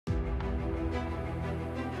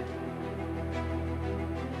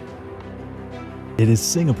It is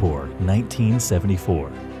Singapore,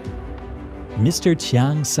 1974. Mr.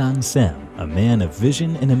 Chiang Sang-sem, a man of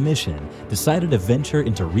vision and a mission, decided to venture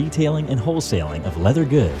into retailing and wholesaling of leather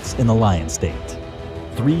goods in the Lion State.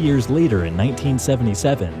 3 years later, in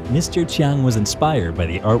 1977, Mr. Chiang was inspired by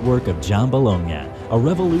the artwork of John Bonia, a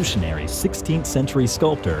revolutionary 16th century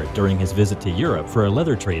sculptor, during his visit to Europe for a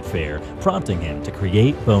leather trade fair, prompting him to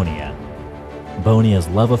create Bonia. Bonia's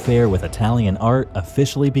love affair with Italian art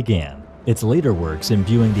officially began, its later works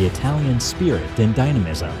imbuing the Italian spirit and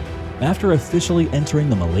dynamism. After officially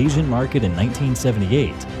entering the Malaysian market in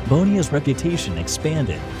 1978, Bonia's reputation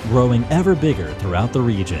expanded, growing ever bigger throughout the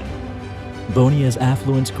region. Bonia's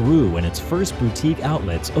affluence grew when its first boutique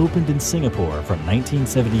outlets opened in Singapore from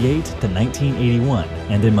 1978 to 1981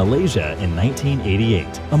 and in Malaysia in 1988,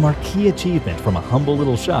 a marquee achievement from a humble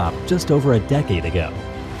little shop just over a decade ago.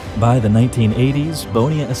 By the 1980s,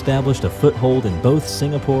 Bonia established a foothold in both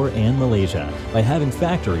Singapore and Malaysia by having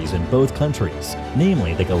factories in both countries,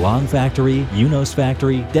 namely the Geelong Factory, Eunos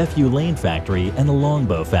Factory, Defu Lane Factory, and the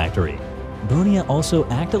Longbow Factory. Bonia also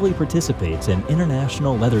actively participates in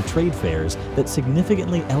international leather trade fairs that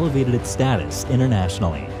significantly elevated its status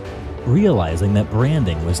internationally. Realizing that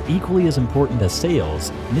branding was equally as important as sales,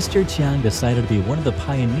 Mr. Chiang decided to be one of the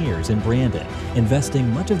pioneers in branding,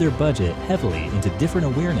 investing much of their budget heavily into different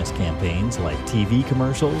awareness campaigns like TV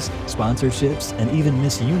commercials, sponsorships, and even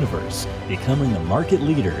Miss Universe, becoming the market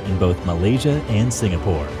leader in both Malaysia and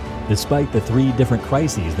Singapore. Despite the 3 different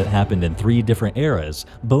crises that happened in 3 different eras,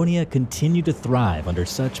 Bonia continued to thrive under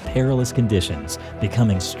such perilous conditions,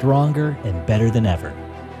 becoming stronger and better than ever.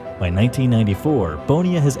 By 1994,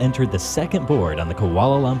 Bonia has entered the 2nd board on the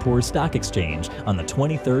Kuala Lumpur Stock Exchange on the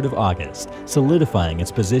 23rd of August, solidifying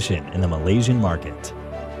its position in the Malaysian market.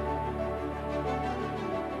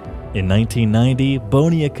 In 1990,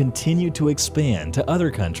 Bonia continued to expand to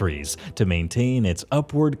other countries to maintain its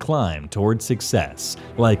upward climb toward success,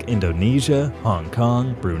 like Indonesia, Hong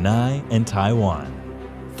Kong, Brunei, and Taiwan.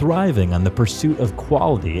 Thriving on the pursuit of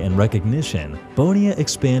quality and recognition, Bonia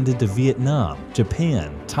expanded to Vietnam,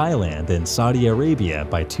 Japan, Thailand, and Saudi Arabia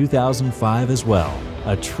by 2005 as well,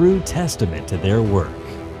 a true testament to their work.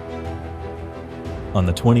 On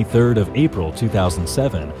the 23rd of April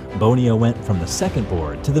 2007, Bonia went from the 2nd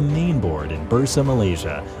board to the main board in Bursa,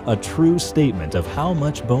 Malaysia, a true statement of how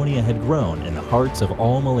much Bonia had grown in the hearts of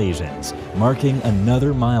all Malaysians, marking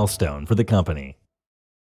another milestone for the company.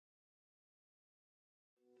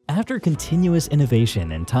 After continuous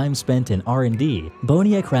innovation and time spent in R&D,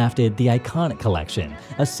 Bonia crafted the Iconic Collection,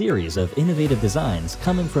 a series of innovative designs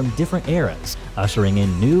coming from different eras, ushering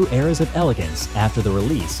in new eras of elegance after the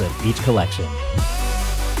release of each collection.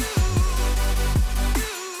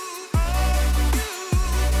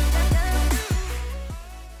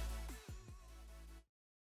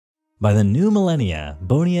 By the new millennia,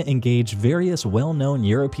 Bonia engaged various well-known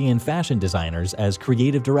European fashion designers as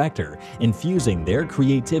creative director, infusing their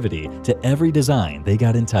creativity to every design they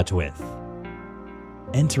got in touch with.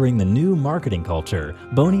 Entering the new marketing culture,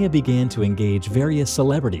 Bonia began to engage various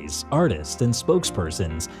celebrities, artists, and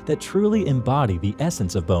spokespersons that truly embody the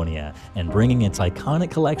essence of Bonia and bringing its iconic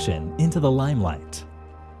collection into the limelight.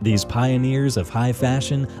 These pioneers of high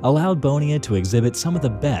fashion allowed Bonia to exhibit some of the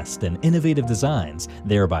best and innovative designs,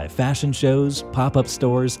 thereby fashion shows, pop-up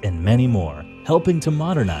stores, and many more, helping to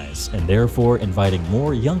modernize and therefore inviting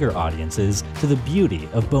more younger audiences to the beauty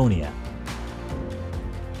of Bonia.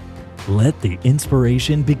 Let the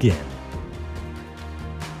inspiration begin.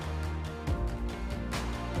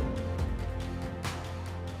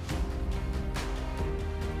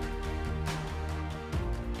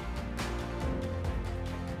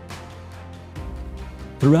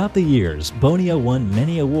 Throughout the years, Bonia won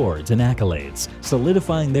many awards and accolades,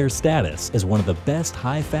 solidifying their status as one of the best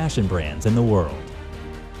high fashion brands in the world.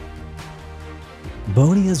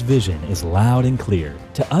 Bonia's vision is loud and clear,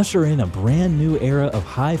 to usher in a brand new era of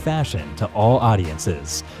high fashion to all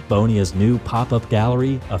audiences. Bonia's new pop-up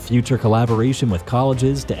gallery, a future collaboration with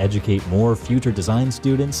colleges to educate more future design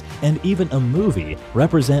students, and even a movie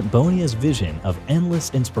represent Bonia's vision of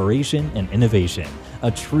endless inspiration and innovation,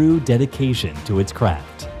 a true dedication to its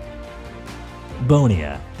craft.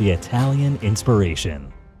 Bonia, the Italian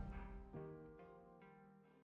inspiration.